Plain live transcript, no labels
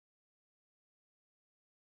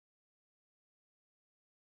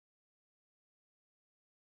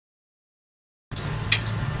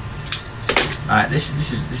Alright, this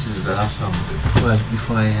is the last song before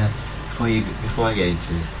I get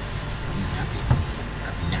into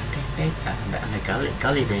I'm a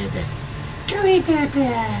gully baby. Gully baby.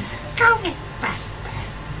 Gully baby.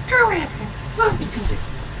 Gully baby.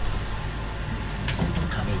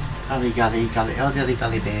 Gully, oh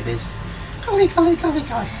gully babies.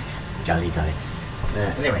 Gully.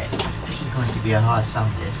 Anyway, this is going to be a hard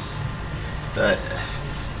song, this. But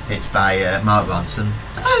it's by Mark Ronson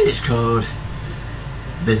and it's called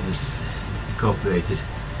Business Incorporated.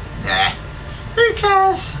 Nah, who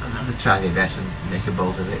cares? I'm going to try my best and make a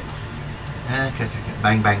bolt of it. Okay.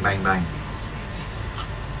 Bang, bang, bang, bang.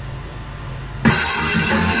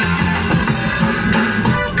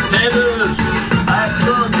 Neighbors, I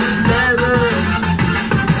talk to neighbors.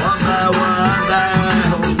 One by one,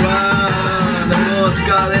 the most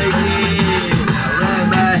got aching around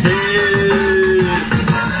my head.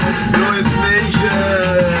 No information,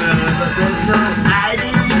 but there's no ID.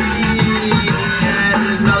 And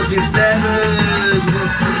there's no defenders.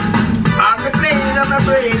 I'm the brain,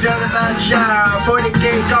 down in my shower. 40K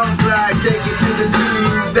contract, take it to the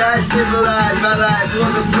news. Bad civilized, my life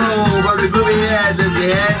was a flow. While we move ahead, as the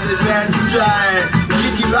hand is man's trying.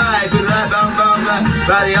 Shitty life, with life bang.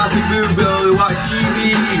 By the Aussie Blue Bill, we watch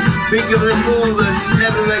TV. Think of the fool and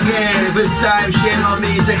never again. First time, shame on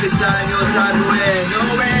me. Second time, your time to win. No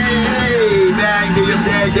way, bang, dig up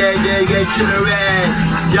there, get to the red.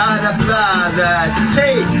 Jada Plaza,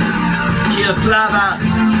 take. Chill Flava,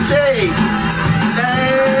 take.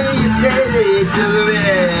 Hey, you to the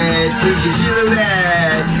red, take you to the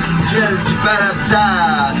red. Just para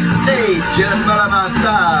top, hey, just para my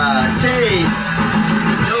top, hey.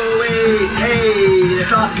 No way, hey, the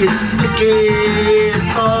clock is ticking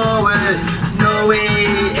forward. No way,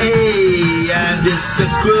 hey, I'm just a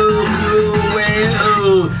cruel way.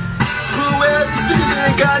 I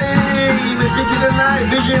got it in, sitting in the night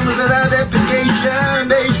vision without application.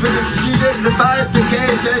 Basement decision, the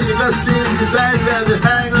application. You must decide rather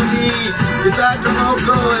hang on me. If I can walk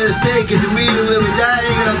over the stake at the wheel, we'll be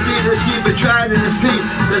dying and I'll feel the sheep are trying to sleep.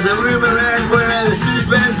 There's a room around where the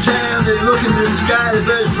Superman town. They look in the sky, the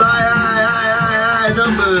birds fly high,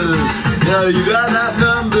 numbers. Now you got that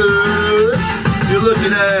numbers. You're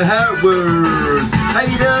looking at Howard. How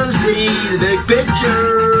you don't see the big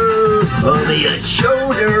picture over your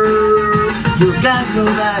shoulder? You got to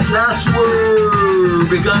that last word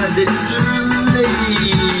because it's too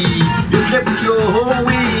late. You kept your whole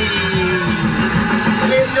week.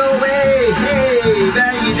 There's no way, hey,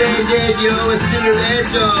 bang you dead, you're a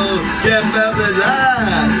cigaretto. Jump up the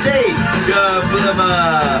line, take your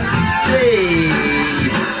plumber, take.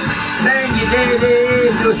 Bang you dead,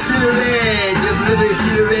 you're cigarette, you're living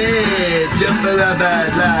cigarette. Jump up the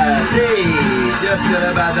line, take. Just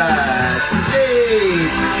about that. Hey!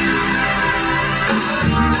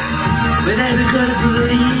 We're never gonna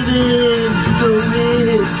believe it. The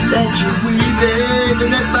story that you're weaving.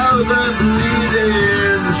 We're never gonna believe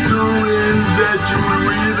it. The stories that you're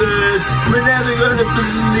weaving. We're never gonna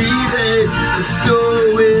believe it. The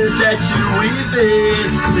stories that you're weaving.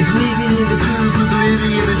 We're believing in the truth. We're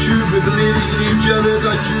believing in the truth. We're believing in each other.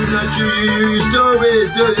 Not you.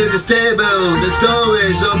 Stories, look at the table. The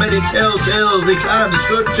stories, so many telltales. We climb the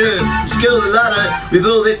structure. We scale the ladder. We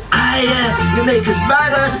build it higher. We make us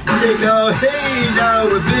better. Take our hey now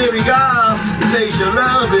we're veering off. It takes your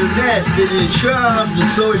love and nest in your charms. The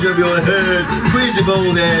stories of your head. Queen of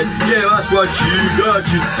old head. Yeah, that's what you got.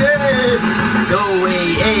 You said. No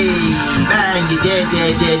way, hey. Bang, you dead.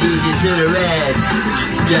 You just in the red.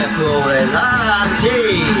 Just for a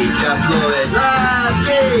latte. Just for a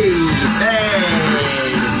latte. Bang.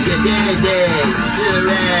 You're dead.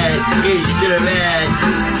 Cigarette. Here's your cigarette.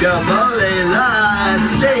 Just for a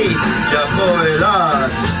latte. Just for a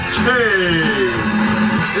latte.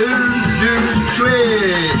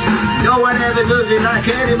 Twist. No one ever does it like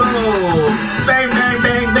anymore. Bang, bang,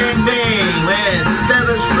 bang, bang, bang. When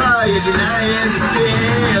feathers fly, you deny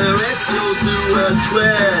anything. The rest goes to a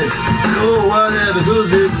twist. No one ever does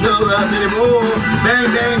it anymore. Bang,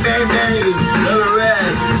 bang, bang, bang. It's the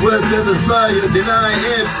rest. When feathers fly, you deny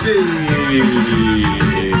everything.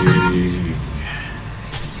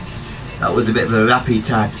 That was a bit of a rappy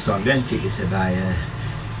type of song, didn't it? It's by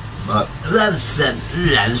Ransom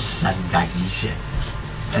Daggy.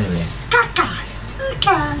 Anyway,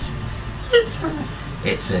 guys,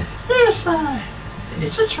 it's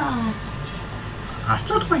a try. I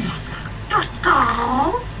thought we had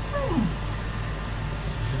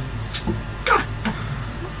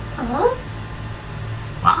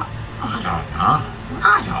Well,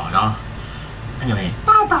 I don't know. Anyway,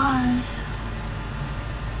 bye bye.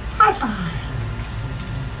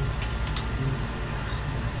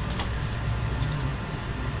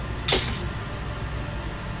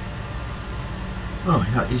 Oh,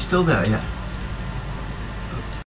 yeah, he's still there, yeah.